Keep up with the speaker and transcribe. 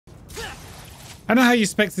I don't know how you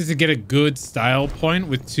expected to get a good style point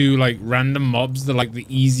with two like random mobs. They're like the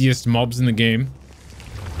easiest mobs in the game.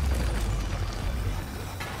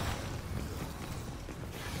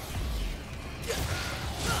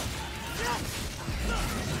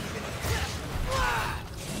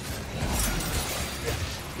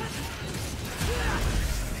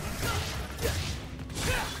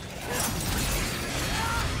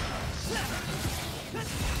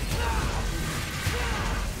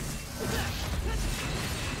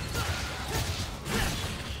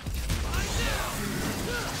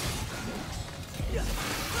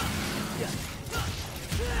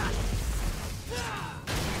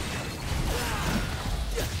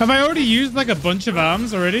 Have I already used like a bunch of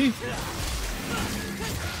arms already?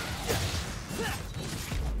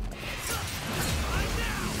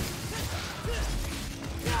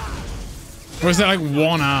 Or is it like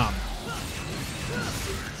one arm?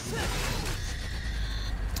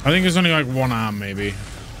 I think it's only like one arm maybe.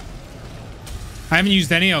 I haven't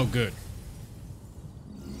used any. Oh, good.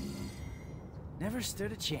 Never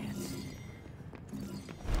stood a chance.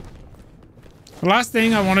 The last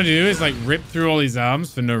thing I want to do is like rip through all these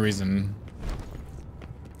arms for no reason.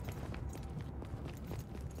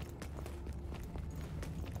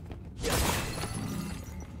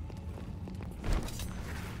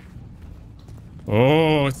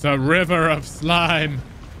 Oh, it's a river of slime.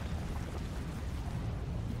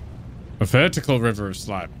 A vertical river of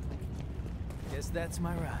slime. Guess that's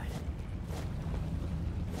my ride.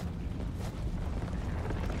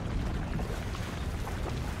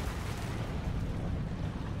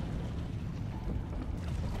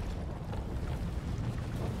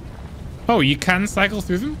 Oh, you can cycle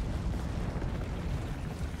through them?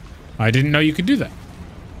 I didn't know you could do that.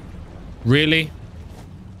 Really?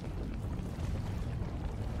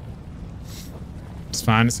 It's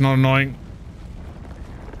fine, it's not annoying.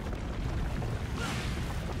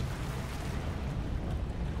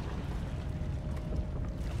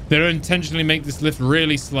 They don't intentionally make this lift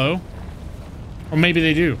really slow. Or maybe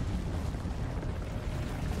they do.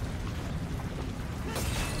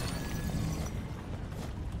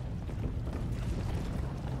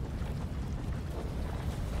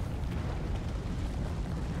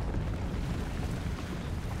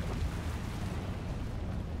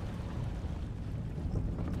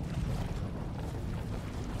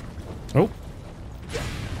 Oh.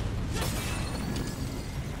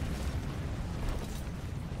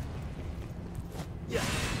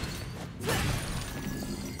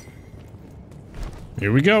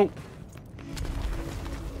 Here we go.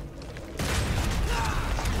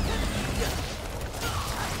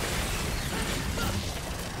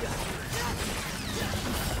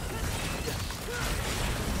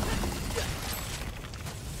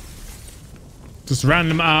 Just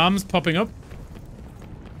random arms popping up.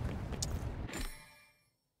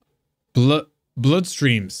 Blood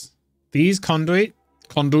streams. These conduits.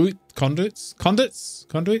 I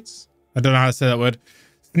don't know how to say that word.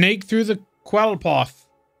 Snake through the Quel'Thoth,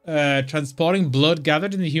 transporting blood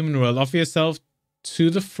gathered in the human world. Offer yourself to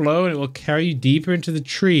the flow and it will carry you deeper into the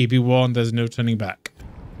tree. Be warned, there's no turning back.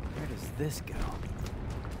 Where does this go?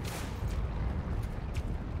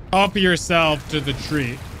 Offer yourself to the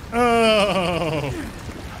tree. Oh.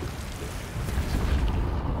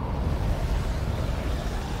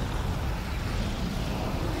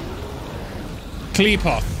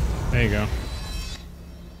 Qlipoth. There you go.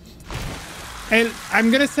 And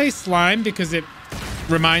I'm gonna say slime because it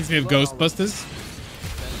reminds me of Ghostbusters,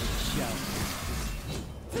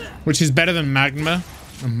 which is better than magma.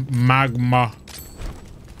 Magma.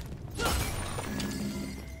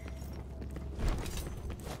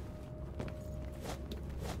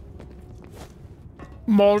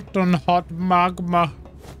 Molten hot magma.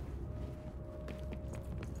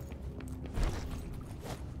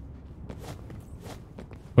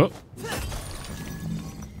 Oh.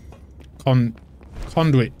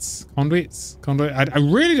 Conduits. I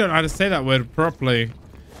really don't know how to say that word properly. It's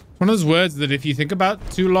one of those words that if you think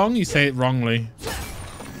about too long, you say it wrongly.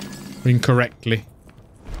 Or incorrectly.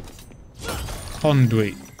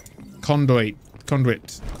 Conduit.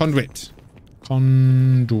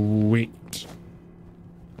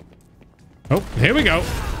 Oh, here we go.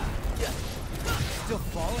 Still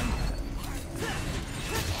falling?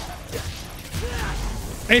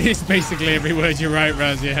 It is basically every word. You're right,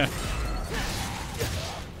 Raz, yeah.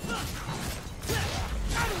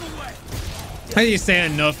 How do you say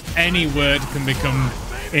enough? Any word can become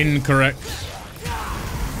incorrect.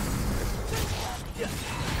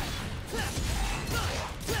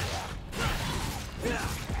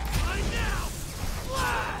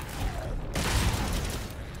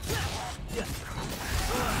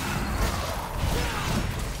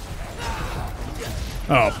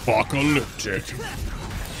 Apocalyptic.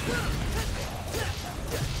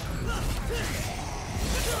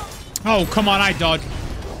 Oh, come on, I dodged.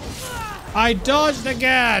 I dodged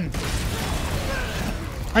again.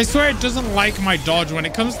 I swear it doesn't like my dodge when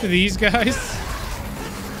it comes to these guys.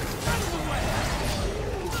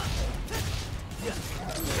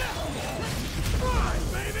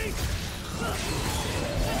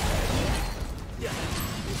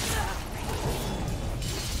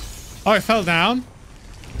 Oh, it fell down.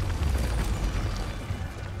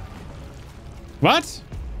 What?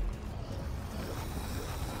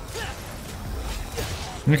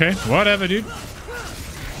 Okay, whatever, dude.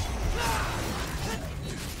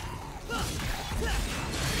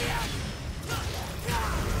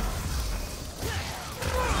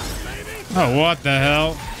 Oh, what the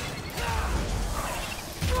hell?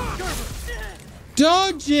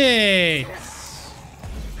 Dodge it!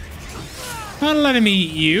 Not letting me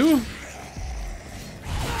eat you.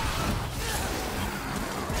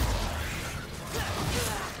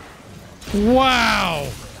 Wow.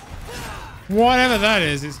 Whatever that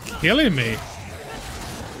is, it's killing me.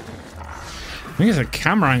 I think it's a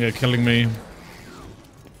camera angle killing me.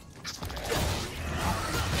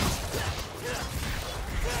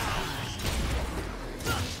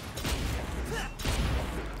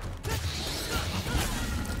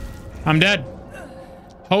 I'm dead.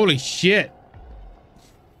 Holy shit.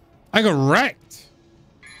 I got wrecked.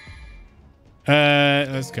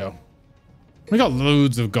 Let's go. We got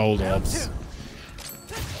loads of gold orbs.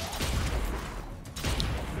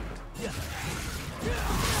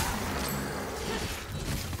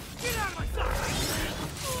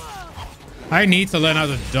 I need to learn how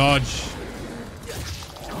to dodge.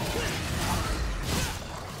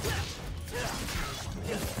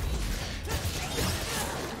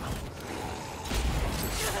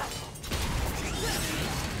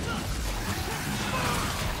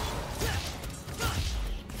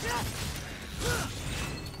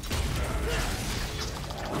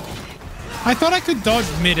 I thought I could dodge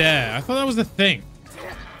mid-air. I thought that was the thing.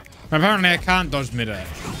 Apparently I can't dodge mid-air.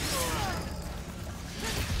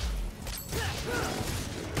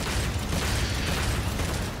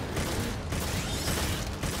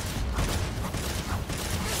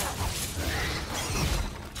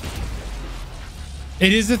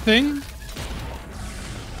 It is a thing.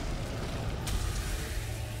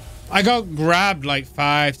 I got grabbed like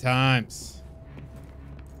 5 times.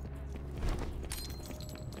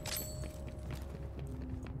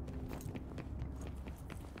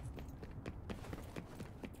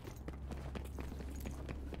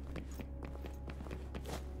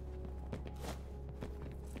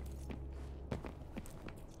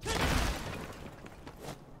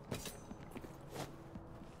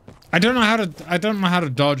 I don't know how to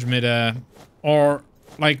dodge mid-air, or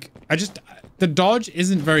like the dodge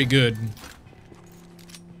isn't very good.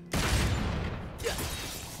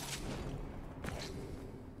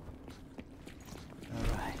 All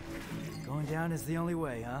right, going down is the only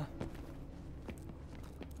way, huh?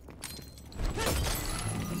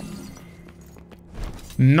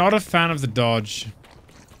 Not a fan of the dodge.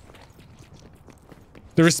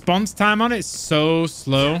 The response time on it is so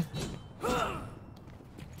slow.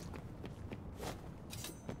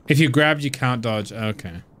 If you grabbed, you can't dodge.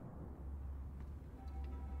 Okay.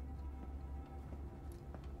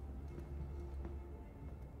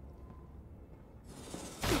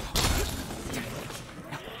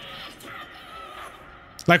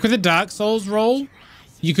 Like with the Dark Souls roll,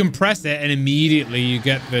 you can press it and immediately you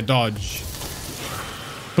get the dodge.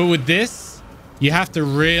 But with this, you have to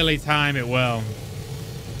really time it well.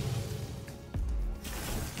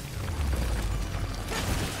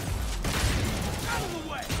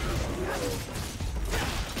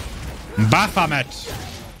 Baphomet.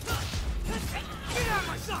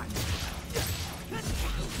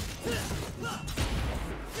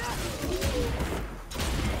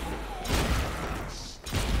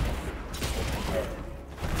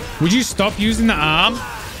 Would you stop using the arm?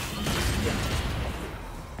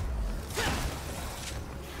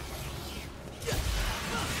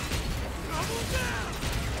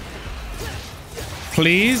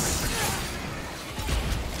 Please?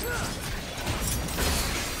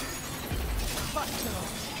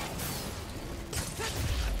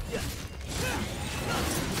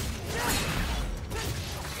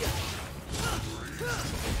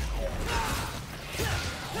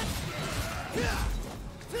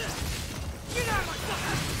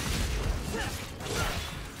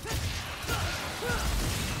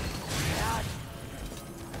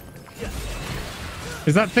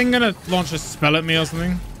 Is that thing gonna launch a spell at me or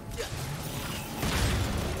something?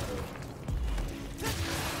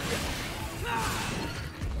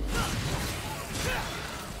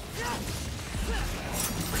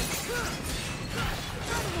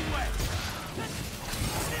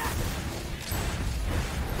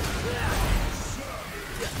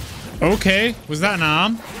 Okay, was that an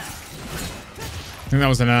arm? I think that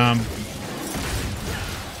was an arm.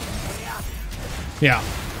 Yeah.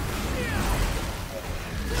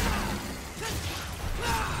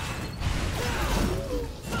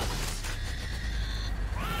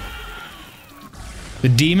 The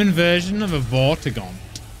demon version of a Vortigaunt.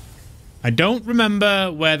 I don't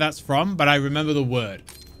remember where that's from, but I remember the word.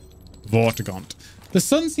 Vortigaunt. The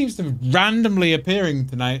sun seems to be randomly appearing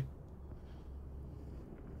tonight.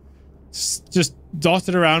 Just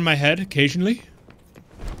dotted around my head occasionally.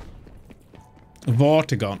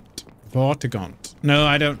 Vortigaunt. Vortigaunt. No,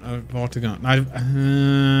 I don't know Vortigaunt.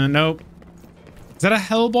 Nope. Is that a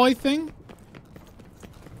Hellboy thing?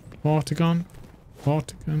 Vortigaunt.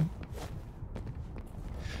 Vortigaunt.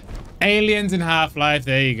 Aliens in Half-Life.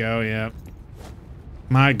 There you go, yeah.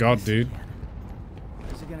 My god, dude.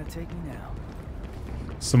 Where's it gonna take me now?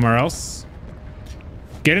 Somewhere else.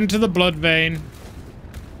 Get into the blood vein.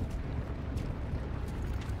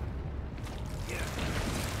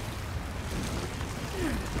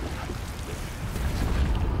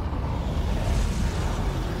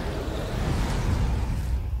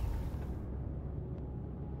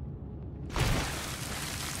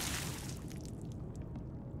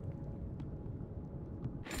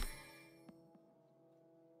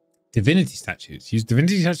 Divinity statues. Use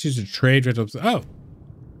divinity statues to trade red ups. Oh.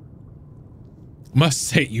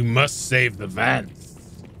 You must save the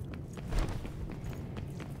Vance.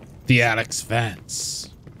 The Alex Vance.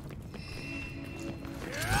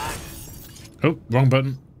 Oh, wrong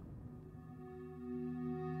button.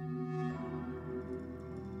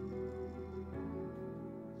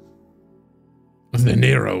 The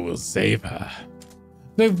Nero will save her.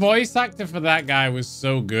 The voice actor for that guy was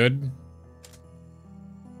so good.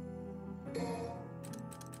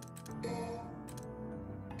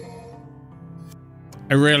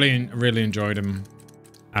 I really enjoyed him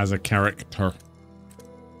as a character.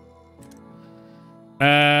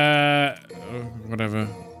 Whatever.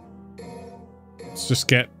 Let's just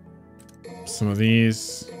get some of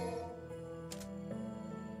these.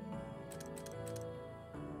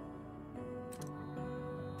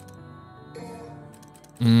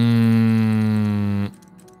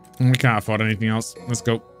 We can't afford anything else. Let's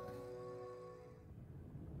go.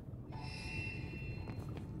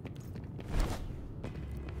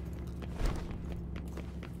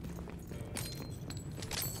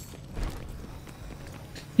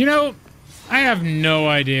 You know, I have no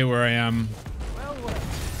idea where I am. Well,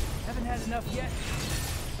 haven't had enough yet.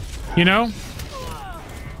 You know?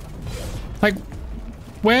 Like,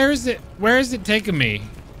 where is it taking me?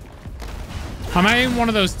 Am I in one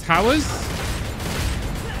of those towers?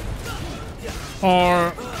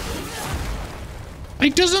 Or...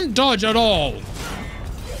 It doesn't dodge at all.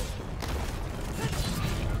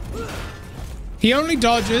 He only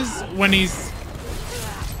dodges when he's...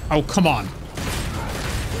 Oh, come on.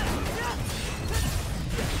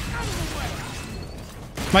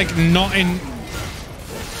 Like, not in...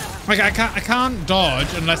 Like, I can't dodge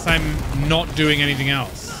unless I'm not doing anything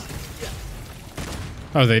else.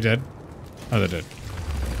 Oh, they did. Oh, they did.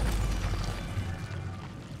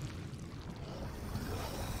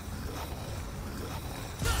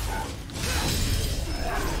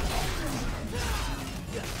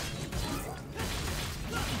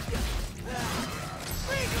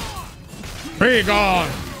 Be gone!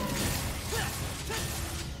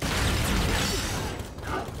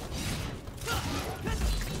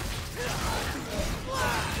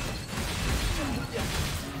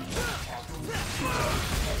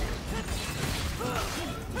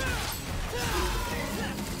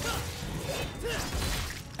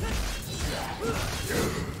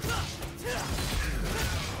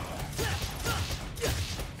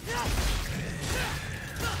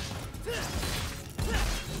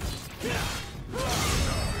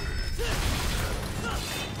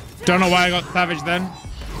 Don't know why I got savage then.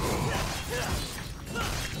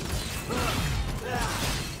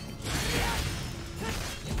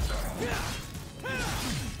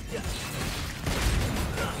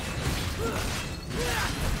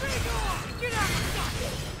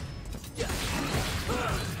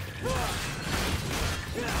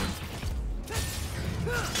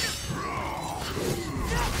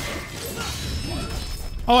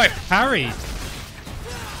 Oh, I parried.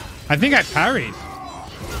 I think I parried.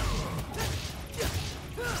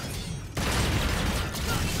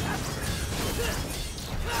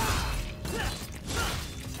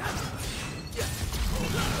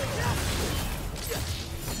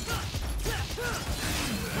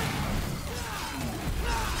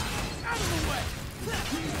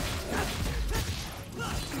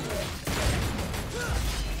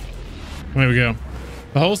 There we go.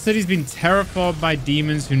 The whole city's been terraformed by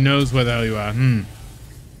demons. Who knows where the hell you are?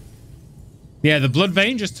 Yeah, the blood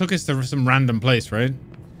vein just took us to some random place, right?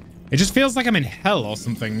 It just feels like I'm in hell or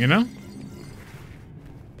something, you know?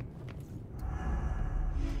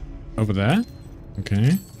 Over there?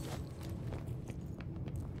 Okay.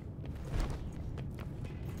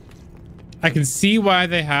 I can see why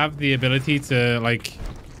they have the ability to, like,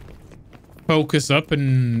 focus up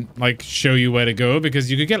and, like, show you where to go,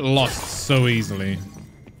 because you could get lost so easily.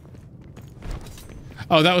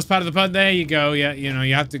 Oh, that was part of the pun. There you go. Yeah, you know,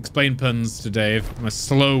 you have to explain puns to Dave. I'm a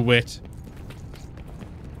slow wit.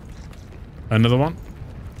 Another one.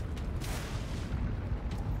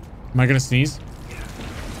 Am I gonna sneeze?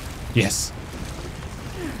 Yes.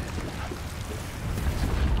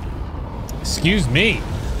 Excuse me.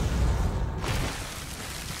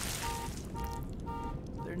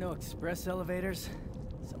 There are no express elevators.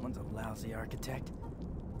 Someone's a lousy architect.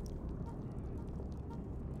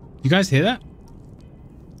 You guys hear that?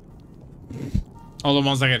 Hold on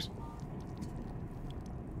 1 second.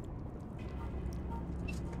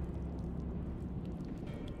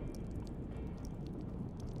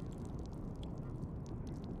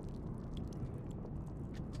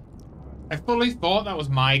 I fully thought that was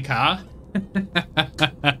my car.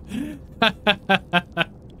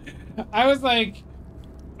 I was like,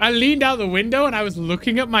 I leaned out the window and I was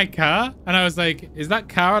looking at my car and I was like, is that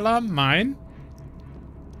car alarm mine?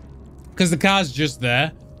 Because the car's just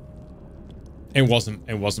there. It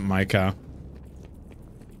wasn't my car.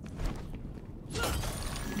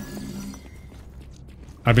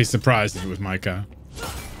 I'd be surprised if it was my car.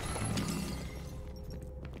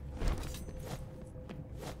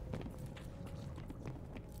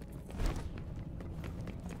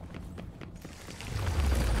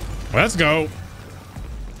 Let's go.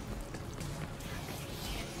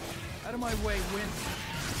 Out of my way, Win.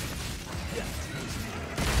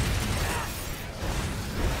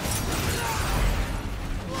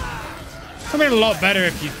 It would have been a lot better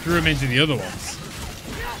if you threw him into the other ones.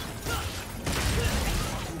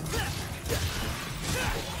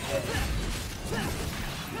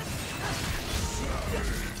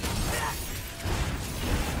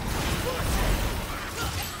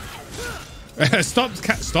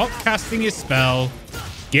 Stop casting your spell.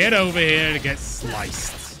 Get over here to get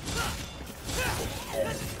sliced.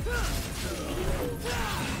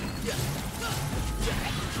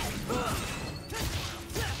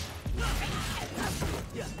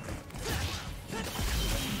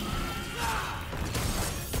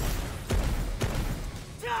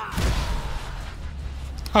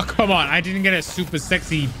 Oh, come on. I didn't get a super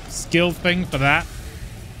sexy skill thing for that.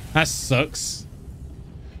 That sucks.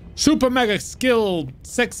 Super mega skill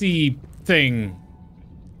sexy thing.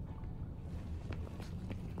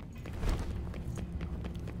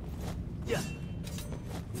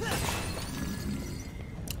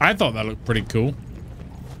 I thought that looked pretty cool.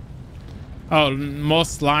 Oh, more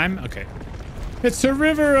slime? Okay. It's a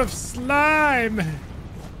river of slime.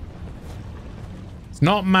 It's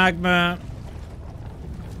not magma.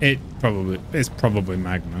 It's probably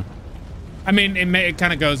magma. I mean, it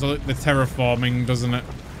kind of goes like the terraforming, doesn't it?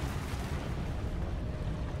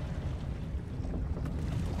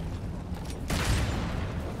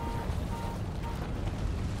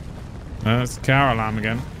 That's car alarm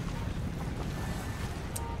again.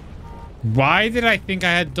 Why did I think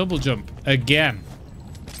I had double jump again?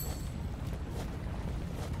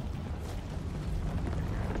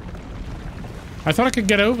 I thought I could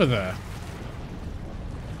get over there.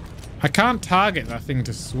 I can't target that thing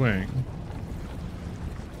to swing.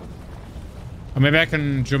 Or maybe I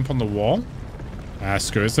can jump on the wall? Ah,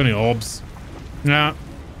 screw it. It's only orbs. No.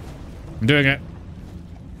 I'm doing it.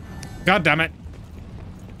 God damn it.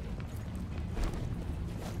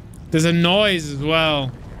 There's a noise as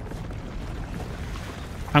well.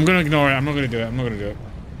 I'm gonna ignore it. I'm not gonna do it. I'm not gonna do it.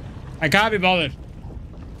 I can't be bothered.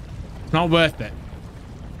 It's not worth it.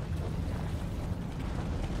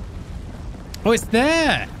 Oh, it's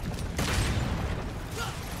there.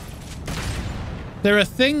 There are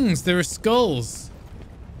things. There are skulls.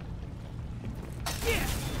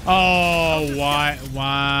 Oh, why?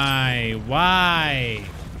 Right.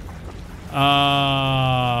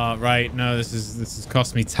 No, this has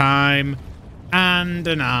cost me time and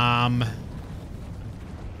an arm.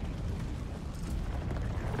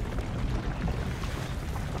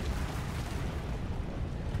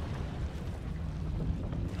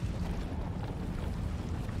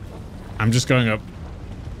 I'm just going up.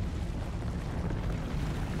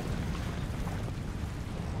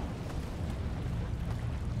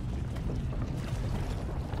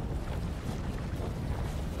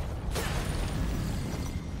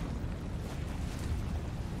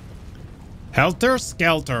 Helter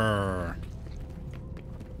Skelter.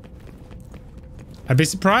 I'd be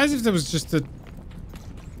surprised if there was just a...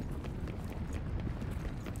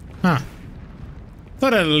 Huh.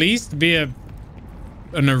 Thought at least be an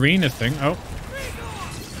arena thing. Oh.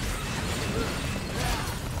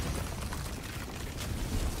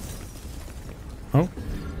 Oh.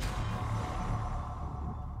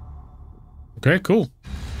 Okay, cool.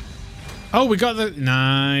 Oh, we got the...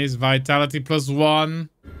 Nice. Vitality +1.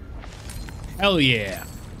 Hell yeah.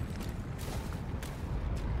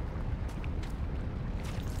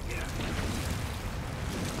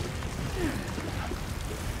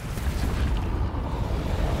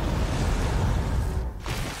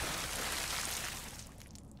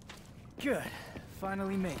 Good.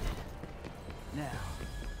 Finally made it. Now,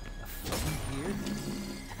 a phone here?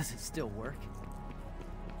 Does it still work?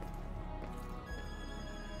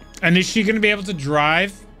 And is she going to be able to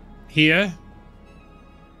drive here?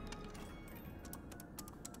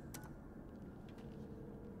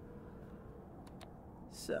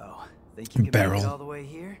 So, think you can Barrel. make it all the way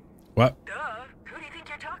here? What? Duh. Who do you think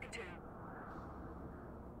you're talking to?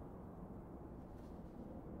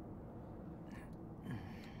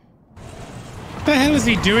 What the hell is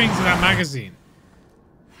he doing to that magazine?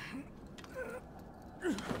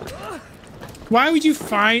 Why would you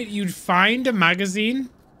find a magazine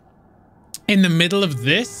in the middle of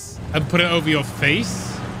this and put it over your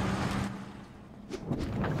face?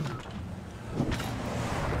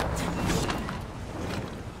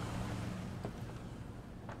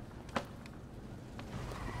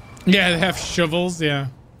 Yeah, they have shovels, yeah.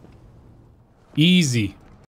 Easy.